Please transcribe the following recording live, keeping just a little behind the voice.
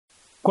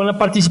Con la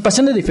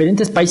participación de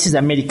diferentes países de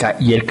América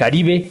y el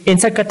Caribe, en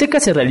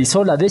Zacatecas se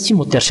realizó la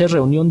 13ª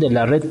reunión de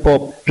la Red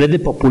POP, Red de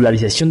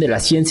Popularización de la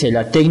Ciencia y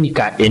la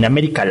Técnica en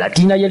América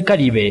Latina y el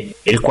Caribe,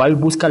 el cual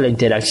busca la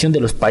interacción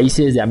de los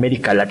países de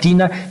América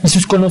Latina y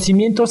sus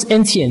conocimientos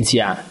en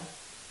ciencia.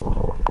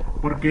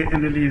 Porque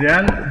en el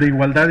ideal de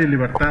igualdad y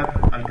libertad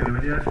al que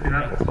debería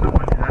aspirar la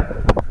humanidad,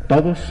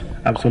 todos,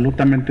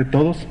 absolutamente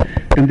todos,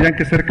 tendrían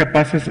que ser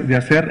capaces de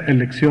hacer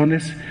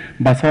elecciones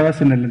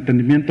basadas en el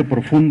entendimiento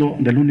profundo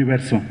del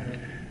universo,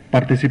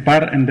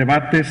 participar en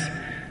debates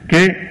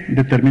que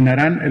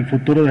determinarán el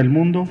futuro del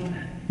mundo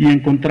y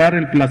encontrar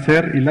el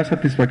placer y la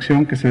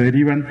satisfacción que se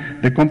derivan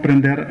de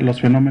comprender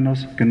los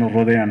fenómenos que nos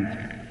rodean.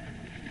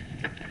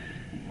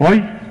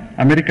 Hoy,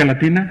 América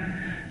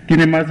Latina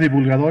tiene más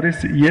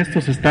divulgadores y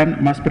estos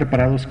están más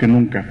preparados que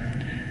nunca.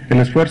 El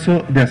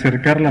esfuerzo de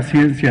acercar la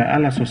ciencia a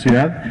la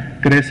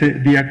sociedad crece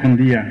día con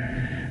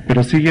día,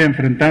 pero sigue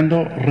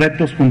enfrentando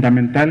retos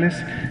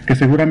fundamentales que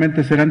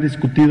seguramente serán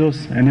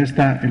discutidos en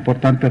esta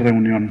importante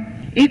reunión.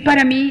 Es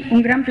para mí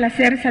un gran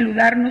placer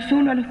saludar no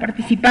solo a los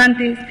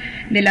participantes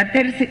de la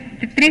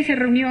 13ª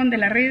reunión de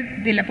la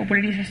Red de la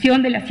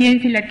Popularización de la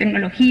Ciencia y la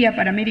Tecnología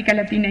para América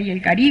Latina y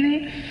el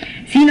Caribe,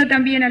 sino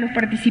también a los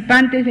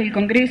participantes del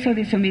Congreso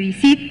de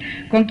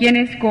SOMEDICIT, con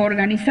quienes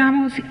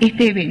coorganizamos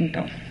este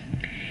evento.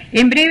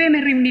 En breve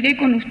me reuniré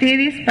con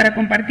ustedes para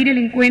compartir el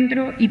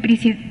encuentro y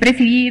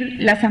presidir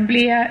la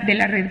asamblea de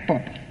la Red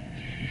POP.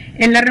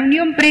 En la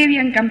reunión previa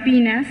en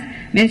Campinas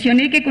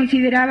mencioné que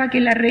consideraba que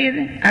la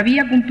red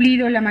había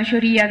cumplido la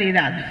mayoría de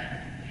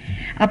edad.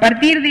 A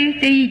partir de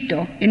este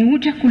hito, en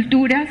muchas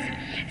culturas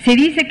se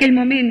dice que el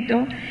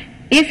momento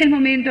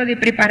de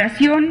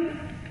preparación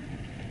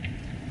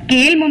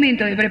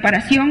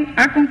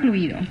ha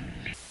concluido.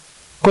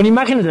 Con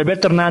imágenes de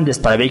Alberto Hernández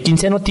para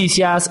B15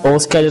 Noticias,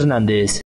 Óscar Hernández.